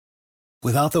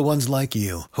Without the ones like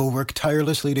you, who work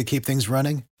tirelessly to keep things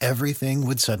running, everything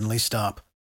would suddenly stop.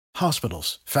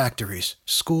 Hospitals, factories,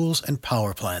 schools, and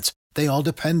power plants, they all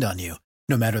depend on you.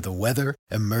 No matter the weather,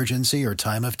 emergency, or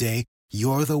time of day,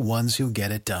 you're the ones who get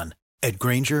it done. At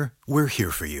Grainger, we're here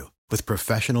for you with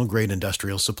professional-grade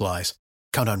industrial supplies.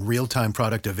 Count on real-time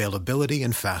product availability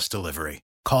and fast delivery.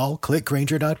 Call, click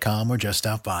Grainger.com, or just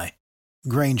stop by.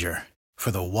 Grainger, for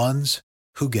the ones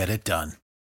who get it done.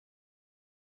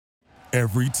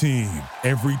 Every team,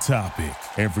 every topic,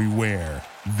 everywhere.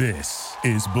 This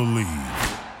is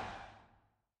Believe.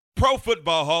 Pro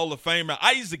Football Hall of Famer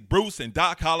Isaac Bruce and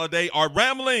Doc Holliday are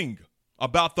rambling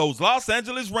about those Los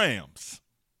Angeles Rams.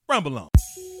 Ramble on.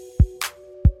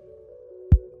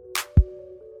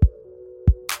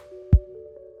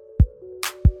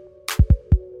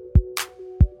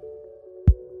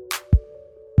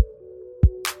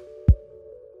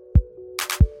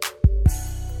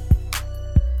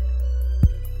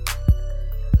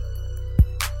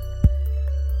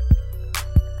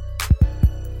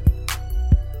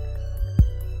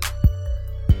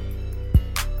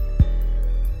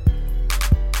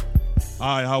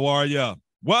 Hi, how are ya?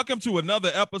 Welcome to another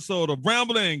episode of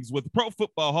Ramblings with Pro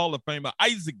Football Hall of Famer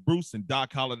Isaac Bruce and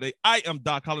Doc Holliday. I am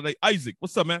Doc Holliday. Isaac,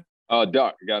 what's up, man?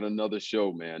 Doc, got another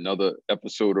show, man. Another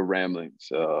episode of Ramblings.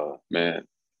 Man,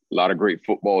 a lot of great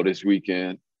football this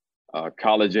weekend,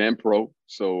 college and pro.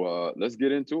 So let's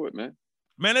get into it, man.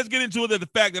 Man, let's get into it. The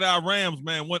fact that our Rams,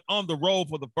 man, went on the road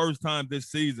for the first time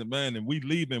this season, man, and we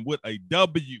leaving with a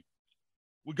W.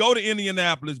 We go to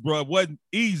Indianapolis, bro. It wasn't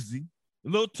easy, a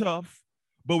little tough.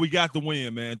 But we got the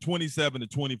win, man,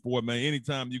 27-24, man.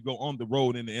 Anytime you go on the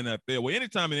road in the NFL, well,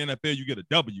 anytime in the NFL you get a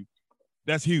W,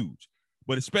 that's huge.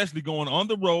 But especially going on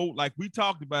the road, like we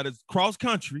talked about, it's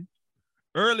cross-country,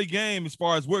 early game as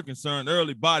far as we're concerned,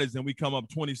 early bodies, and we come up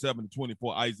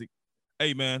 27-24, Isaac.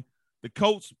 Hey, man, the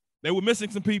Colts, they were missing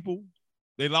some people.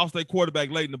 They lost their quarterback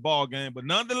late in the ball game. But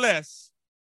nonetheless,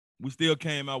 we still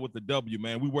came out with the W,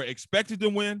 man. We were expected to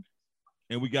win.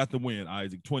 And we got the win,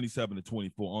 Isaac,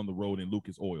 27-24 on the road in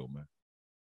Lucas Oil, man.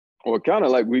 Well, kind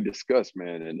of like we discussed,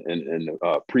 man, in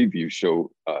the preview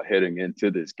show heading into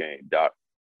this game, Doc.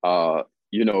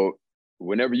 You know,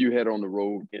 whenever you head on the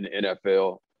road in the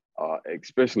NFL,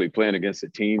 especially playing against a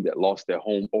team that lost their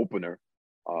home opener,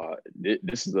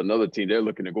 this is another team they're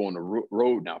looking to go on the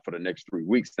road now for the next 3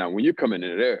 weeks. Now, when you're coming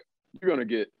in there, you're going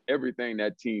to get everything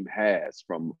that team has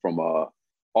from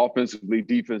offensively,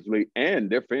 defensively, and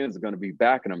their fans are going to be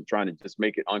backing them, trying to just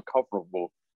make it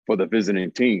uncomfortable for the visiting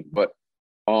team. But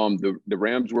the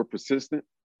Rams were persistent.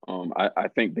 I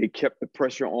think they kept the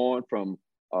pressure on from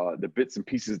the bits and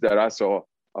pieces that I saw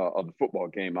of the football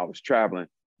game. I was traveling.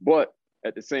 But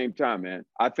at the same time, man,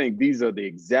 I think these are the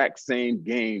exact same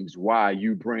games why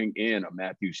you bring in a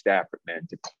Matthew Stafford, man,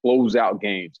 to close out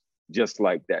games just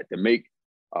like that, to make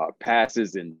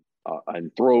passes and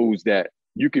throws that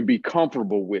you can be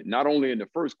comfortable with, not only in the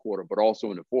first quarter, but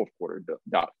also in the fourth quarter,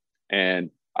 Doc. And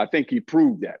I think he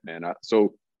proved that, man.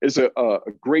 So it's a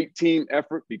great team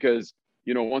effort because,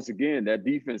 you know, once again, that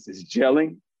defense is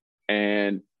gelling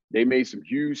and they made some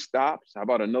huge stops. How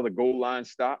about another goal line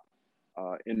stop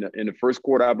in the first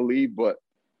quarter, I believe? But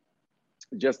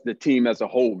just the team as a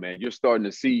whole, man, you're starting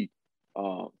to see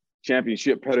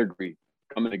championship pedigree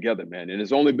coming together, man. And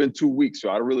it's only been 2 weeks, so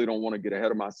I really don't want to get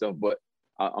ahead of myself, but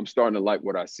I'm starting to like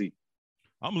what I see.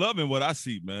 I'm loving what I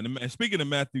see, man. And speaking of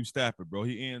Matthew Stafford, bro,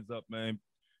 he ends up, man,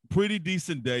 pretty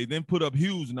decent day. Then put up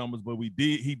huge numbers, but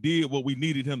he did what we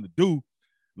needed him to do,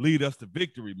 lead us to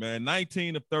victory, man.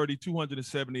 19 of 30,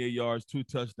 278 yards, 2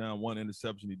 touchdowns, 1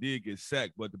 interception. He did get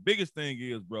sacked, but the biggest thing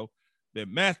is, bro, that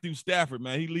Matthew Stafford,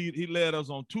 man, he led us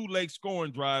on 2 late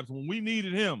scoring drives when we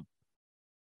needed him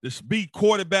to be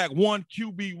quarterback 1,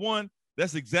 QB 1.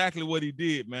 That's exactly what he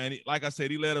did, man. Like I said,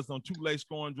 he led us on 2 late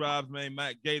scoring drives, man.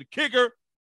 Matt Gay, the kicker,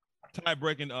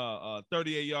 tie-breaking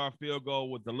 38-yard field goal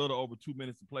with a little over 2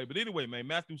 minutes to play. But anyway, man,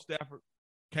 Matthew Stafford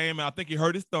came out. I think he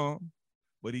hurt his thumb,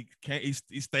 but he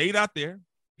stayed out there.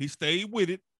 He stayed with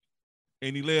it,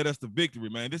 and he led us to victory,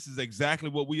 man. This is exactly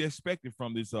what we expected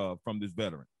from this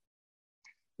veteran.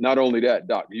 Not only that,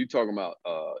 Doc, you talking about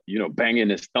banging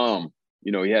his thumb.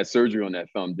 You know, he had surgery on that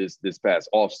thumb this past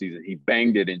offseason. He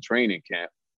banged it in training camp.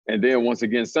 And then once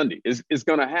again, Sunday, it's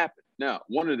going to happen. Now,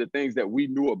 one of the things that we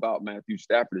knew about Matthew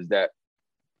Stafford is that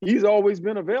he's always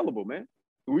been available, man.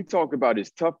 We talked about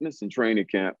his toughness in training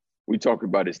camp. We talked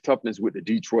about his toughness with the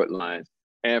Detroit Lions.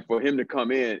 And for him to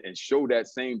come in and show that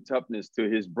same toughness to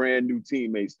his brand new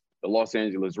teammates, the Los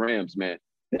Angeles Rams, man,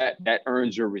 that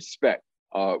earns your respect.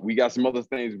 We got some other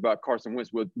things about Carson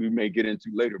Wentz we may get into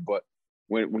later, but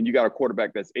when you got a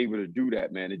quarterback that's able to do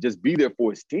that, man, and just be there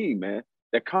for his team, man.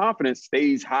 That confidence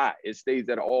stays high. It stays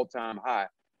at an all-time high,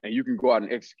 and you can go out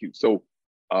and execute. So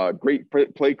great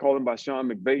play calling by Sean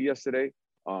McVay yesterday.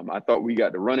 I thought we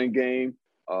got the running game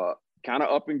kind of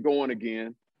up and going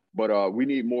again, but we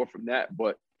need more from that.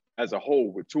 But as a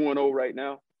whole, we're 2-0 right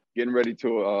now, getting ready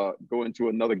to go into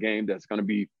another game that's going to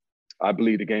be, I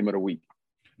believe, the game of the week.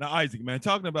 Now, Isaac, man,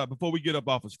 talking about before we get up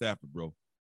off of Stafford, bro,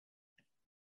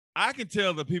 I can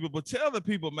tell the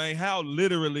people, man, how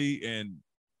literally and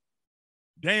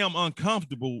damn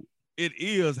uncomfortable it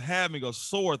is having a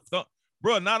sore thumb.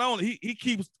 Bro, not only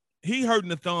he hurting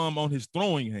the thumb on his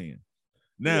throwing hand.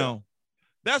 Now,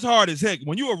 that's hard as heck.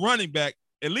 When you're a running back,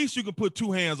 at least you can put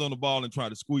two hands on the ball and try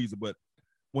to squeeze it. But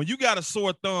when you got a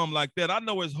sore thumb like that, I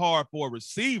know it's hard for a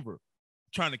receiver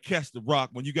trying to catch the rock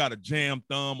when you got a jam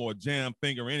thumb or a jam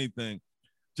finger or anything.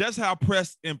 Just how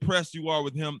impressed you are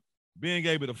with him being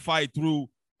able to fight through,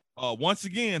 once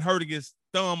again, hurting his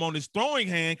thumb on his throwing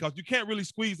hand, because you can't really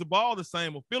squeeze the ball the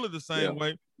same or feel it the same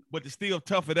way, but to still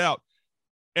tough it out.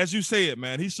 As you said,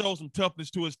 man, he showed some toughness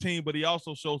to his team, but he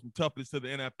also showed some toughness to the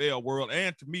NFL world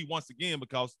and to me once again,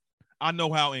 because I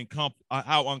know how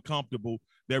uncomfortable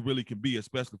that really can be,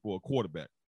 especially for a quarterback.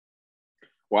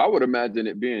 Well, I would imagine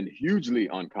it being hugely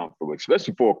uncomfortable,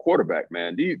 especially for a quarterback,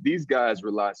 man. These guys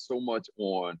rely so much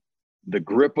on the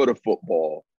grip of the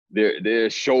football, their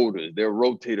shoulders, their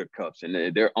rotator cuffs,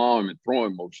 and their arm and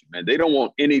throwing motion, man. They don't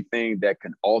want anything that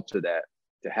can alter that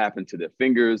to happen to their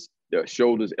fingers, their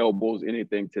shoulders, elbows,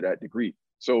 anything to that degree.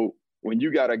 So when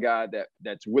you got a guy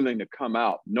that's willing to come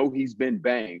out, know he's been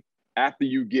banged after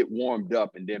you get warmed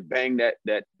up and then bang that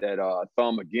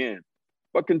thumb again,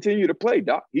 but continue to play,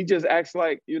 Doc. He just acts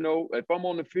like, if I'm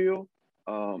on the field,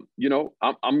 I'm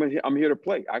here to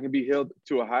play. I can be held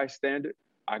to a high standard.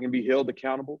 I can be held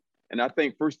accountable. And I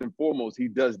think first and foremost, he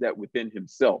does that within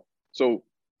himself. So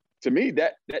to me,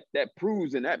 that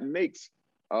proves and that makes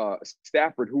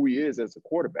Stafford who he is as a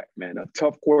quarterback, man. A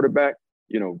tough quarterback,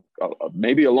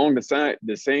 maybe along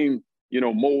the same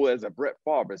mold as a Brett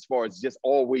Favre, as far as just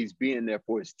always being there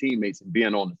for his teammates and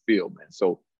being on the field, man.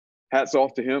 So hats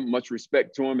off to him, much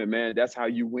respect to him, and man, that's how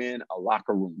you win a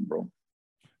locker room, bro.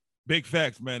 Big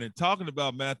facts, man. And talking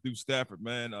about Matthew Stafford,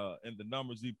 man, and the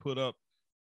numbers he put up,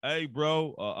 hey,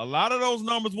 bro, a lot of those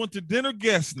numbers went to dinner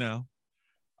guests now.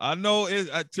 I know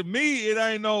to me, it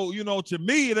ain't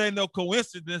no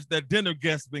coincidence that dinner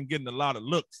guests been getting a lot of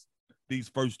looks these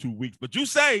first 2 weeks. But you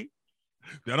say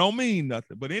that don't mean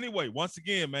nothing. But anyway, once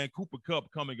again, man, Cooper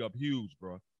Kupp coming up huge,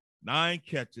 bro. 9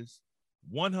 catches,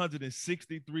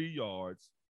 163 yards,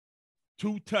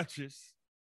 2 touches,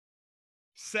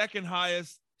 second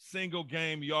highest single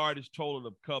game yardage total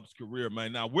of Kupp's career,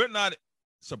 man. Now, we're not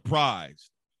surprised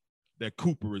that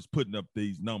Cooper is putting up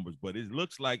these numbers, but it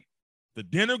looks like the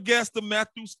dinner guest of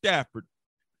Matthew Stafford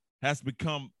has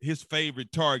become his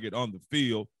favorite target on the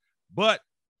field, but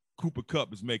Cooper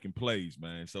Kupp is making plays,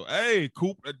 man. So, hey,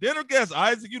 Cooper, dinner guest,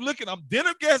 Isaac, you looking? I'm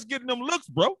dinner guest getting them looks,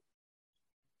 bro.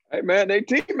 Hey, man, they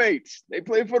teammates. They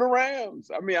play for the Rams.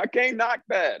 I mean, I can't knock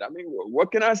that. I mean,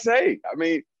 what can I say? I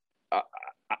mean,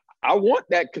 I want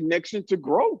that connection to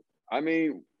grow. I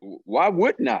mean, why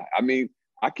wouldn't I? I mean,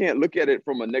 I can't look at it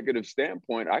from a negative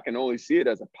standpoint. I can only see it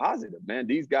as a positive, man.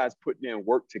 These guys putting in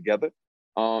work together.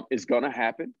 It's going to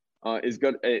happen.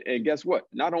 And guess what?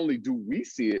 Not only do we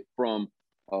see it from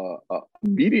a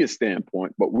media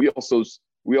standpoint, but we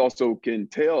also can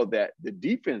tell that the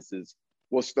defenses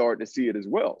will start to see it as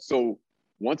well. So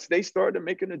once they start to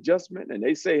make an adjustment and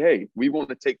they say, hey, we want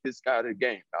to take this guy to the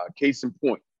game, case in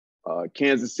point,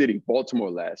 Kansas City,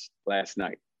 Baltimore last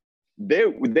night.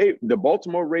 The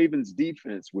Baltimore Ravens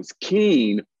defense was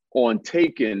keen on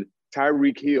taking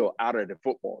Tyreek Hill out of the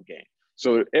football game.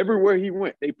 So everywhere he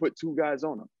went, they put 2 guys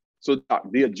on him. So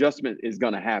the adjustment is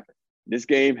going to happen. This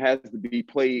game has to be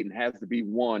played and has to be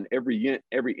won. Every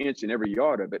inch and every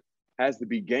yard of it has to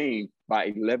be gained by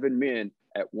 11 men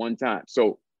at one time.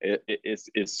 So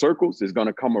it's circles. It's going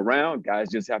to come around. Guys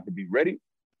just have to be ready.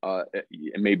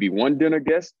 It may be 1 dinner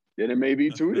guest, then it may be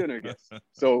 2 dinner guests.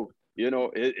 So,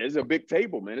 it's a big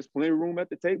table, man. There's plenty of room at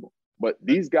the table. But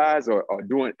these guys are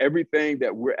doing everything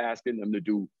that we're asking them to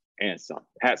do and some.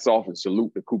 Hats off and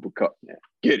salute the Cooper Kupp, man.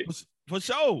 Get it. For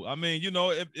sure. I mean,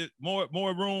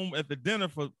 more room at the dinner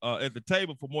at the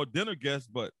table for more dinner guests.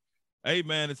 But, hey,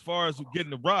 man, as far as getting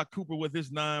the rock, Cooper with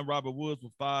his 9, Robert Woods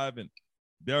with 5, and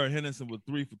Darrell Henderson with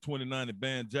 3 for 29, and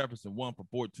Van Jefferson 1 for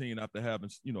 14 after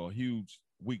having, a huge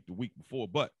week the week before.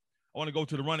 But I want to go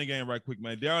to the running game right quick,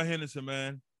 man. Darrell Henderson,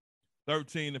 man,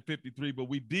 13 and 53, but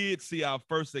we did see our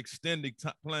first extended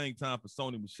playing time for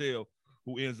Sony Michel,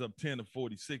 who ends up 10 of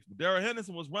 46. But Darrell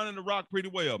Henderson was running the rock pretty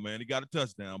well, man. He got a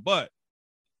touchdown, but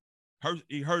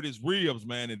he hurt his ribs,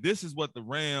 man. And this is what the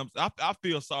Rams, I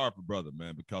feel sorry for brother,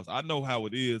 man, because I know how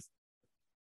it is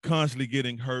constantly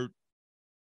getting hurt.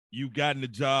 You got in the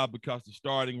job because the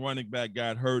starting running back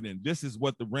got hurt, and this is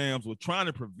what the Rams were trying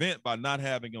to prevent by not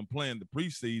having him playing the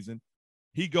preseason.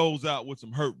 He goes out with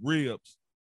some hurt ribs.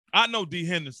 I know D.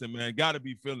 Henderson, man, got to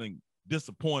be feeling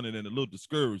disappointed and a little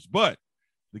discouraged, but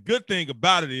the good thing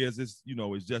about it is, it's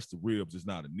just the ribs. It's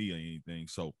not a knee or anything.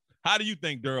 So how do you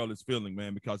think Darrell is feeling,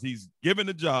 man? Because he's given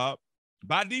the job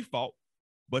by default,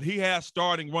 but he has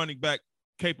starting running back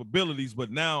capabilities, but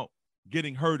now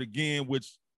getting hurt again,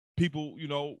 which people,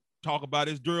 talk about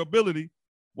his durability.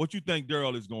 What you think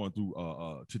Darrell is going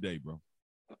through today, bro?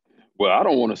 Well, I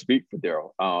don't want to speak for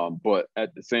Darrell, but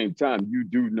at the same time, you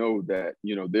do know that,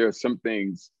 there are some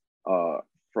things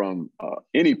from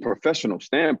any professional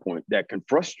standpoint that can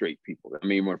frustrate people. I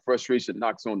mean, when frustration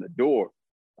knocks on the door,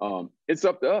 it's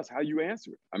up to us how you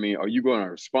answer it. I mean, are you going to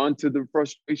respond to the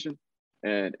frustration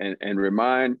and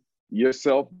remind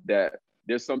yourself that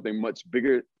there's something much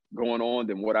bigger going on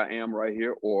than what I am right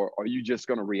here, or are you just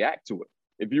going to react to it?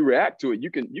 If you react to it, you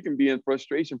can be in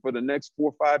frustration for the next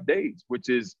 4 or 5 days, which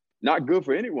is not good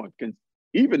for anyone,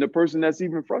 even the person that's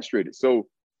even frustrated. So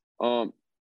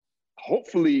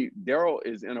hopefully Darrell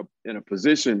is in a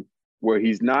position where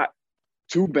he's not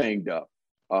too banged up.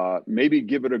 Maybe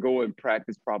give it a go in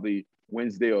practice probably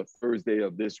Wednesday or Thursday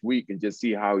of this week and just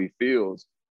see how he feels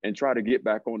and try to get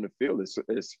back on the field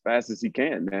as fast as he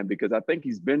can, man, because I think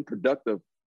he's been productive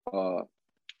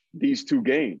these 2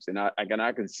 games. And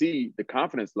I can see the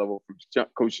confidence level from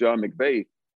Coach Sean McVay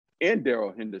and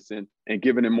Darrell Henderson and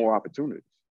giving him more opportunities.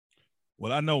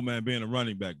 Well, I know, man, being a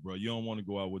running back, bro, you don't want to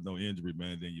go out with no injury,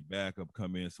 man. Then your backup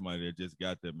come in, somebody that just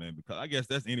got that, man, because I guess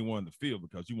that's anyone in the field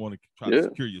because you want to try to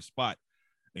secure your spot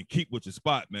and keep with your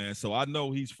spot, man. So I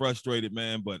know he's frustrated,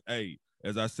 man, but, hey,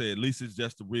 as I said, at least it's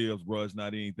just the ribs, bro. It's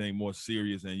not anything more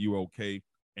serious, and you're okay.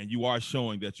 And you are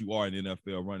showing that you are an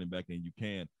NFL running back and you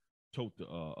can tote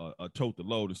the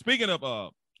load. And speaking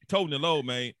of toting the load,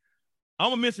 man, I'm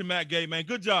gonna mention Matt Gay, man.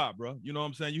 Good job, bro. You know what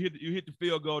I'm saying? You hit the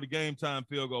field goal, the game time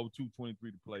field goal with 2:23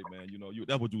 to play, man.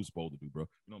 That's what you were supposed to do, bro. You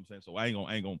know what I'm saying? So I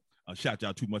ain't gonna shout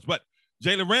y'all too much. But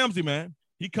Jalen Ramsey, man,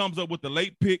 he comes up with the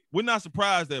late pick. We're not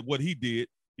surprised at what he did.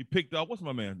 He picked up, what's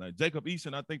my man's name? Jacob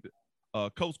Eason, I think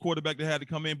the coach quarterback that had to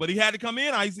come in, but he had to come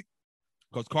in, Isaac,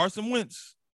 because Carson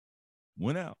Wentz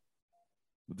went out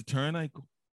with the turn ankle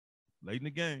late in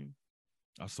the game.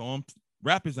 I saw him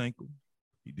wrap his ankle.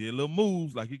 He did little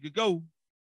moves like he could go.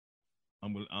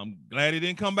 I'm glad he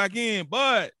didn't come back in,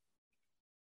 but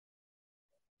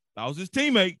that was his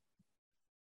teammate.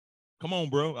 Come on,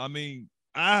 bro. I mean,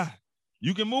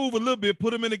 you can move a little bit,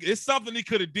 put him in it's something he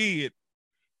could have did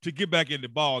to get back in the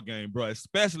ball game, bro,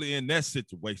 especially in that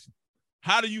situation.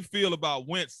 How do you feel about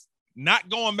Wentz not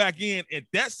going back in at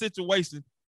that situation?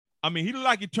 I mean, he looked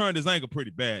like he turned his ankle pretty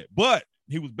bad, but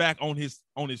he was back on his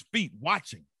feet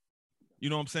watching. You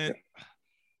know what I'm saying? Yeah.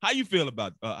 How you feel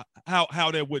about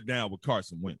how that went down with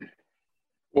Carson Wentz?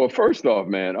 Well, first off,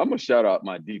 man, I'm gonna shout out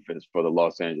my defense for the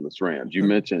Los Angeles Rams. You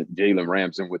mentioned Jalen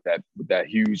Ramsey with that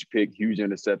huge pick, huge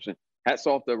interception. Hats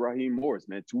off to Raheem Morris,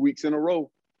 man. 2 weeks in a row,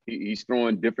 he's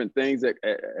throwing different things at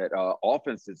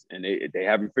offenses, and they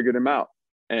haven't figured him out.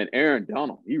 And Aaron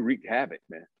Donald, he wreaked havoc,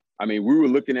 man. I mean, we were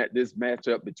looking at this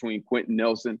matchup between Quentin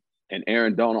Nelson and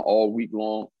Aaron Donald all week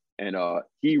long. And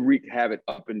he wreaked havoc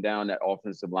up and down that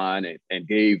offensive line and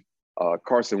gave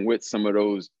Carson Wentz some of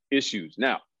those issues.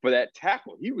 Now, for that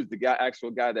tackle, he was the actual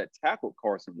guy that tackled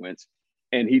Carson Wentz,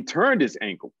 and he turned his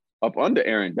ankle up under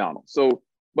Aaron Donald. So,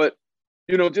 but,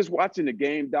 just watching the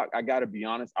game, Doc, I got to be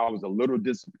honest, I was a little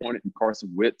disappointed in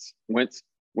Carson Wentz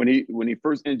when he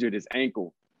first injured his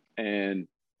ankle and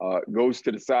goes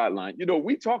to the sideline.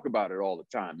 We talk about it all the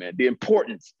time, man, the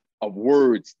importance of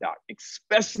words, Doc,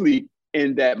 especially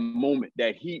in that moment,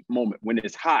 that heat moment when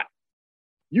it's hot.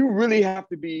 You really have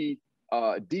to be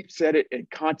deep-setted and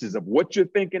conscious of what you're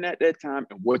thinking at that time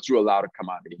and what you allow to come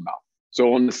out of your mouth.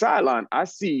 So on the sideline, I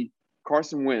see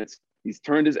Carson Wentz. He's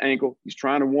turned his ankle. He's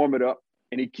trying to warm it up,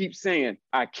 and he keeps saying,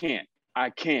 I can't.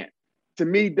 To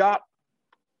me, Doc,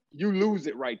 you lose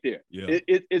it right there. Yeah.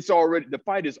 It's already, the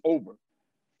fight is over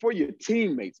for your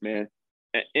teammates, man.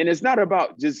 And it's not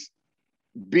about just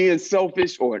being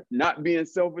selfish or not being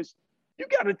selfish. You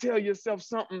got to tell yourself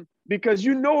something, because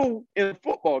in a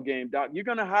football game, Doc, you're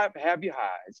going to have your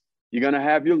highs. You're going to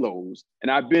have your lows.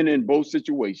 And I've been in both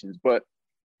situations, but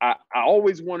I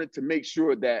always wanted to make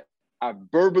sure that I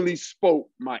verbally spoke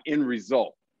my end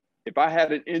result. If I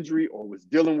had an injury or was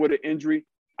dealing with an injury,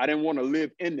 I didn't want to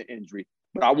live in the injury.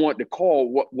 but I want to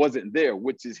call what wasn't there,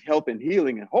 which is health and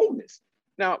healing and wholeness.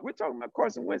 Now, we're talking about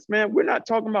Carson Wentz, man. We're not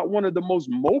talking about one of the most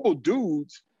mobile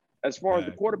dudes as far as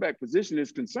the quarterback position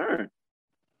is concerned.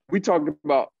 We talked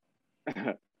about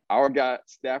our guy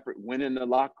Stafford went in the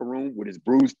locker room with his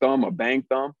bruised thumb or banged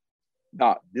thumb.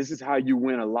 Doc, this is how you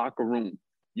win a locker room.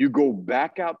 You go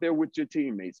back out there with your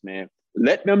teammates, man.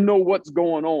 Let them know what's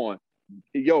going on.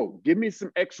 Yo, give me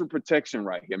some extra protection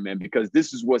right here, man, because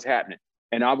this is what's happening.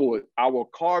 And I will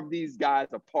carve these guys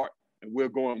apart, and we'll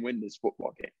go and win this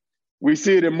football game. We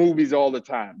see it in movies all the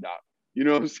time, Doc. You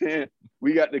know what I'm saying?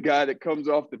 We got the guy that comes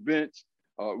off the bench.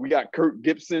 We got Kirk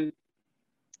Gibson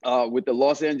with the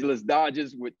Los Angeles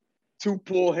Dodgers with 2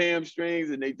 pull hamstrings,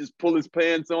 and they just pull his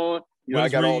pants on. You know, I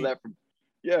got all that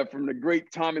from the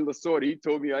great Tommy Lasorda. He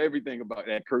told me everything about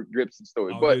that Kirk Gibson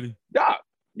story. But really? Doc,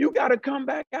 you got to come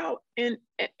back out and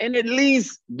at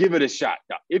least give it a shot,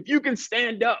 Doc. If you can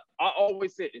stand up, I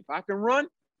always say, if I can run,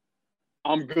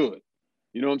 I'm good.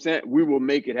 You know what I'm saying? We will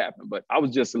make it happen. But I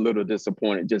was just a little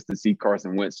disappointed just to see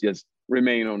Carson Wentz just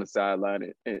remain on the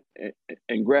sideline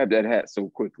and grab that hat so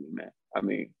quickly, man. I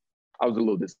mean, I was a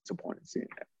little disappointed seeing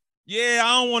that. Yeah,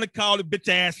 I don't want to call it bitch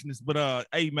assness, but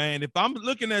hey, man, if I'm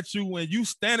looking at you and you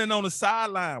standing on the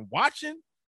sideline watching,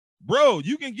 bro,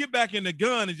 you can get back in the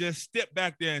gun and just step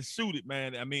back there and shoot it,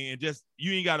 man. I mean, just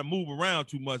you ain't got to move around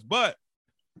too much, but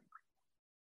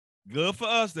good for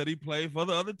us that he played for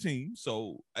the other team.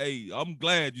 So, hey, I'm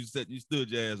glad you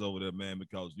stood your ass over there, man,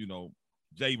 because you know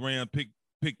Jay Ram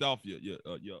picked off your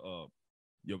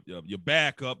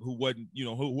backup who wasn't, you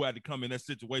know, who had to come in that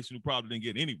situation who probably didn't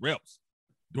get any reps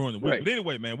during the week. Right. But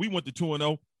anyway, man, we went to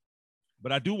 2-0.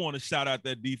 But I do want to shout out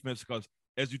that defense because,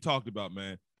 as you talked about,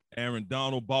 man, Aaron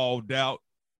Donald balled out.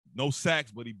 No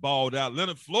sacks, but he balled out.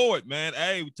 Leonard Floyd, man.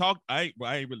 Hey,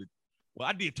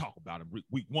 I did talk about him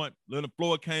week 1. Leonard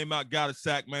Floyd came out, got a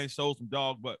sack, man, showed some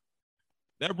dog. But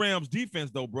that Rams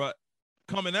defense, though, bro,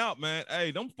 coming out, man,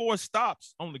 hey, them 4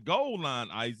 stops on the goal line,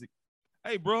 Isaac.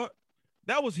 Hey, bro,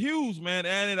 that was huge, man.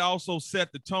 And it also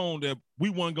set the tone that we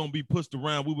weren't going to be pushed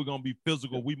around. We were going to be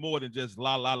physical. We more than just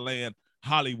la-la land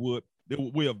Hollywood.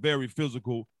 We're a very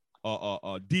physical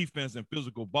defense and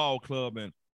physical ball club.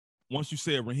 And once you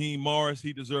said Raheem Morris,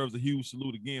 he deserves a huge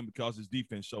salute again because his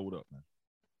defense showed up, man.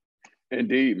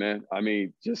 Indeed, man. I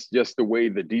mean, just the way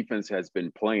the defense has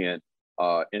been playing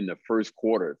in the first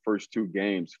quarter, first 2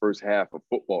 games, first half of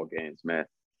football games, man.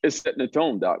 It's setting the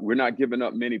tone, Doc. We're not giving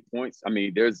up many points. I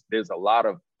mean, there's a lot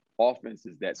of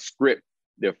offenses that script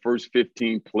their first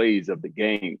 15 plays of the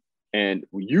game. And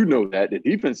you know that. The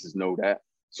defenses know that.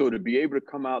 So to be able to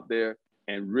come out there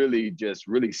and really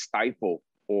stifle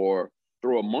or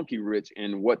throw a monkey wrench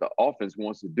in what the offense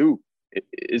wants to do,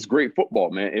 it's great football,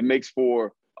 man. It makes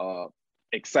for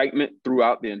excitement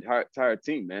throughout the entire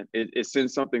team, man. It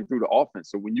sends something through the offense.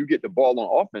 So when you get the ball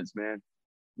on offense, man,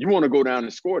 you want to go down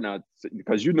and score now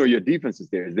because you know your defense is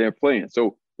there. They're playing.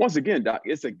 So once again, Doc,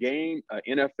 it's a game, an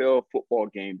NFL football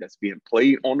game that's being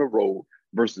played on the road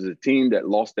versus a team that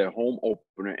lost their home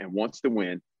opener and wants to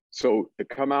win. So to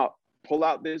come out, pull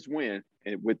out this win,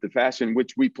 and with the fashion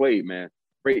which we played, man,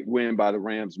 great win by the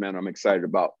Rams, man. I'm excited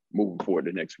about moving forward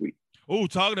the next week. Oh,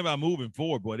 talking about moving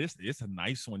forward, boy, it's a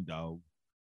nice one, dog.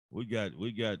 We got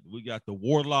the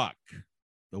Warlock.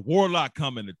 The Warlock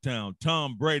coming to town.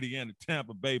 Tom Brady and the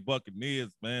Tampa Bay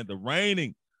Buccaneers, man, the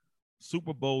reigning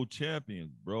Super Bowl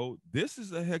champions, bro. This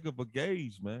is a heck of a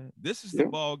gauge, man. This is the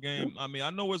ball game. I mean, I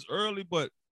know it's early, but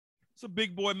it's a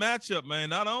big boy matchup, man.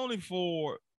 Not only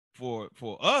for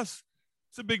us,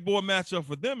 it's a big boy matchup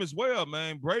for them as well,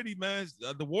 man. Brady, man,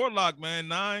 the Warlock, man,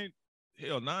 9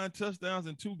 touchdowns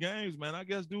in 2 games, man. I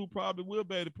guess dude probably will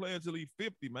be able to play until he's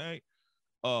 50, man.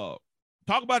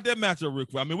 Talk about that matchup real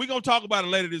quick. I mean, we're going to talk about it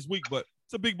later this week, but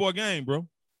it's a big boy game, bro.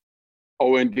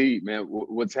 Oh, indeed, man.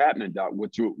 What's happening, Doc,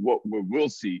 what we'll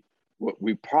see, what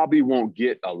we probably won't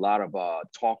get a lot of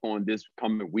talk on this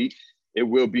coming week. It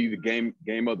will be the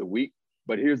game of the week.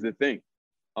 But here's the thing.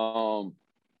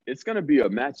 It's going to be a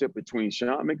matchup between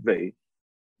Sean McVay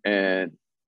and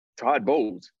Todd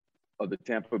Bowles of the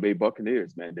Tampa Bay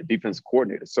Buccaneers, man, the defense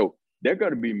coordinator. So they're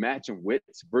going to be matching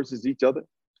wits versus each other.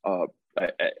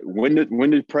 When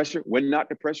the pressure, when not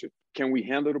the pressure, can we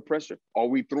handle the pressure? Are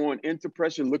we throwing into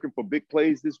pressure, looking for big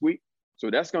plays this week?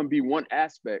 So that's going to be one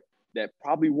aspect that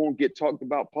probably won't get talked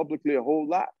about publicly a whole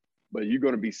lot, but you're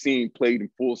going to be seeing played in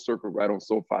full circle right on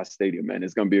SoFi Stadium, man.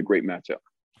 It's going to be a great matchup.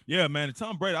 Yeah, man. And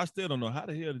Tom Brady, I still don't know how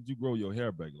the hell did you grow your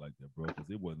hair back like that, bro? Because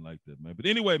it wasn't like that, man. But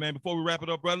anyway, man, before we wrap it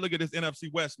up, bro, look at this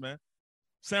NFC West, man.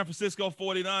 San Francisco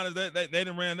 49ers, they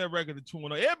didn't ran their record to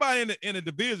 2-0. Everybody in the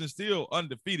division still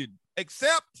undefeated,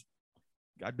 except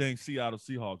God dang Seattle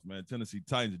Seahawks, man. Tennessee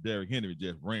Titans, Derrick Henry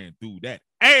just ran through that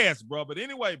ass, bro. But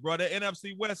anyway, bro, the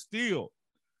NFC West still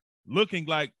looking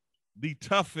like the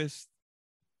toughest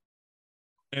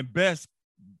and best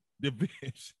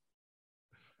division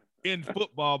in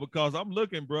football, because I'm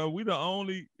looking, bro. We the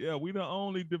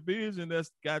only division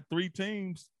that's got 3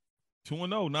 teams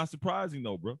 2-0. Not surprising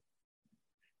though, bro.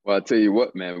 Well, I'll tell you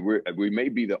what, man, we may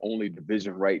be the only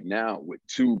division right now with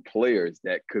 2 players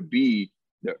that could be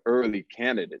the early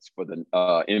candidates for the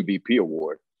MVP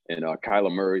award, and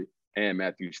Kyler Murray and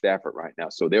Matthew Stafford right now.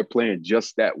 So they're playing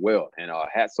just that well. And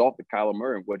hats off to Kyler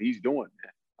Murray and what he's doing,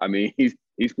 man. I mean,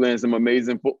 he's playing some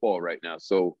amazing football right now.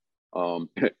 So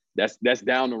that's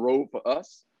down the road for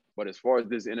us. But as far as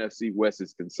this NFC West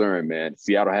is concerned, man,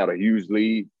 Seattle had a huge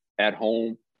lead at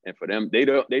home. And for them, they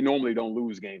normally don't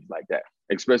lose games like that,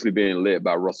 especially being led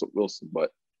by Russell Wilson.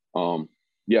 But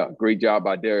yeah, great job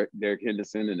by Derek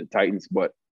Henderson and the Titans.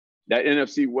 But that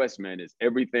NFC West, man, is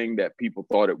everything that people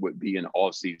thought it would be in the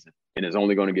offseason, and it's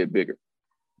only going to get bigger.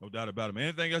 No doubt about it, man.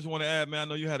 Anything else you want to add, man? I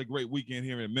know you had a great weekend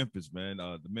here in Memphis, man.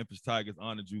 The Memphis Tigers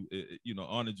honored you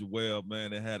well,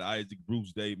 man. They had Isaac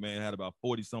Bruce Day, man. Had about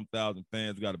 40-some thousand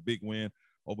fans. Got a big win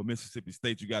over Mississippi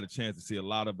State. You got a chance to see a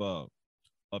lot of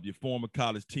your former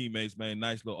college teammates, man.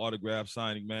 Nice little autograph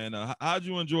signing, man. How'd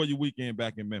you enjoy your weekend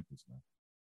back in Memphis, man?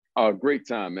 Great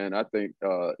time, man. I think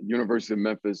University of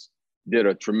Memphis did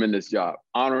a tremendous job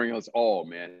honoring us all,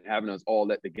 man, having us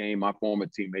all at the game. My former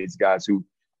teammates, guys who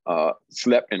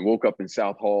slept and woke up in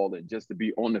South Hall, and just to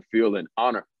be on the field and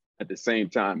honor at the same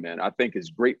time, man. I think it's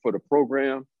great for the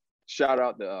program. Shout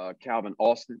out to Calvin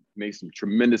Austin, made some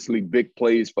tremendously big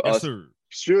plays for us. Sir.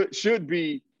 Should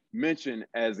be mentioned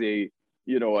as a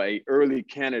early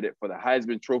candidate for the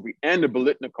Heisman Trophy and the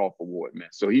Biletnikoff Award, man.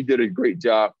 So he did a great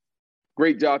job.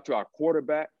 Great job to our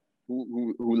quarterback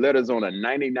who led us on a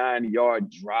 99-yard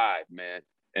drive, man,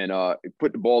 and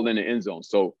put the ball in the end zone.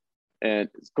 So, and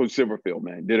Coach Silverfield,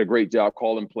 man, did a great job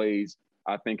calling plays.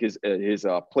 I think his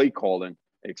play calling,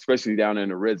 especially down in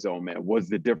the red zone, man, was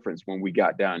the difference when we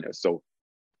got down there. So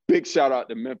big shout out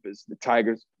to Memphis, the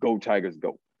Tigers. Go Tigers,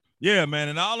 go. Yeah, man,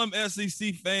 and all them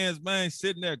SEC fans, man,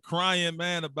 sitting there crying,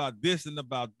 man, about this and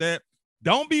about that.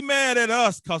 Don't be mad at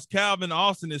us because Calvin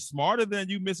Austin is smarter than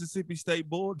you Mississippi State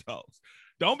Bulldogs.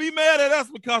 Don't be mad at us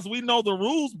because we know the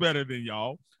rules better than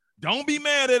y'all. Don't be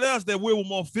mad at us that we're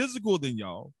more physical than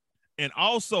y'all. And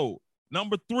also,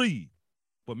 number 3,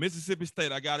 for Mississippi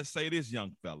State, I got to say this,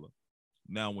 young fella.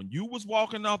 Now, when you was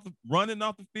running off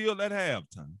the field at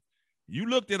halftime, you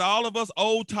looked at all of us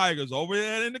old Tigers over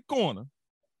there in the corner.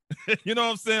 You know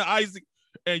what I'm saying, Isaac?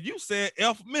 And you said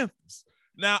F Memphis.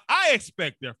 Now, I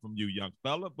expect that from you, young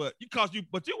fella, but you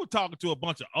were talking to a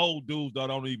bunch of old dudes that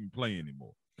don't even play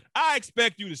anymore. I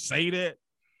expect you to say that,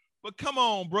 but come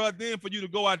on, bro. Then for you to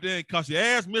go out there and because your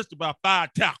ass missed about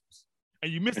 5 tackles, and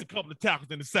you missed a couple of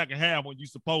tackles in the second half when you're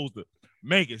supposed to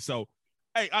make it. So,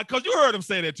 hey, because you heard him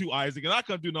say that too, Isaac, and I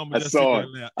couldn't do nothing but just sit there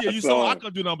and laugh. Yeah, you saw. I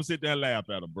couldn't do nothing but sit there and laugh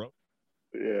at him, bro.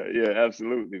 Yeah,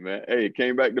 absolutely, man. Hey, it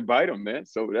came back to bite them, man.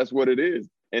 So that's what it is.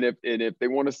 And if they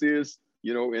want to see us,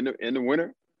 in the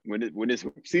winter when it's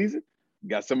season,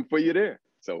 got something for you there.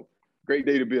 So great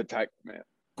day to be a Tiger, man.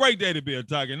 Great day to be a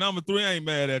Tiger. Number 3, I ain't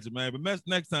mad at you, man. But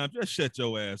next time, just shut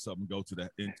your ass up and go to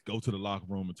the locker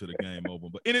room until the game over.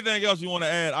 But anything else you want to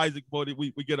add, Isaac, before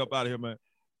we get up out of here, man?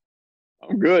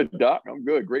 I'm good, Doc. I'm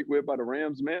good. Great win by the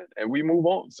Rams, man. And we move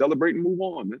on. Celebrate and move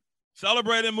on, man.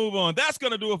 Celebrate and move on. That's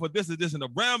going to do it for this edition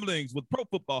of Ramblings with Pro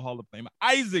Football Hall of Famer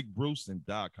Isaac Bruce and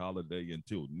Doc Holliday.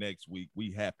 Until next week,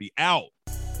 we happy out.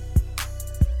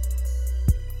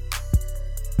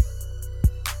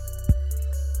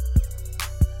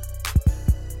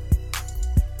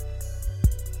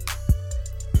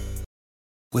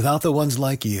 Without the ones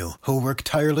like you, who work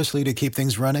tirelessly to keep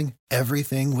things running,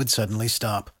 everything would suddenly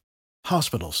stop.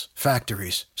 Hospitals,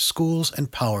 factories, schools, and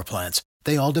power plants,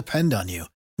 they all depend on you.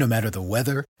 No matter the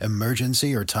weather,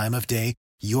 emergency, or time of day,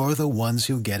 you're the ones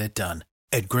who get it done.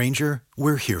 At Grainger,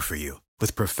 we're here for you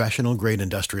with professional-grade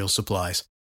industrial supplies.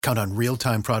 Count on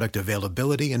real-time product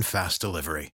availability and fast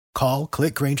delivery. Call,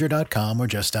 click Grainger.com, or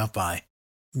just stop by.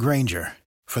 Grainger,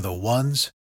 for the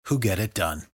ones who get it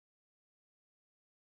done.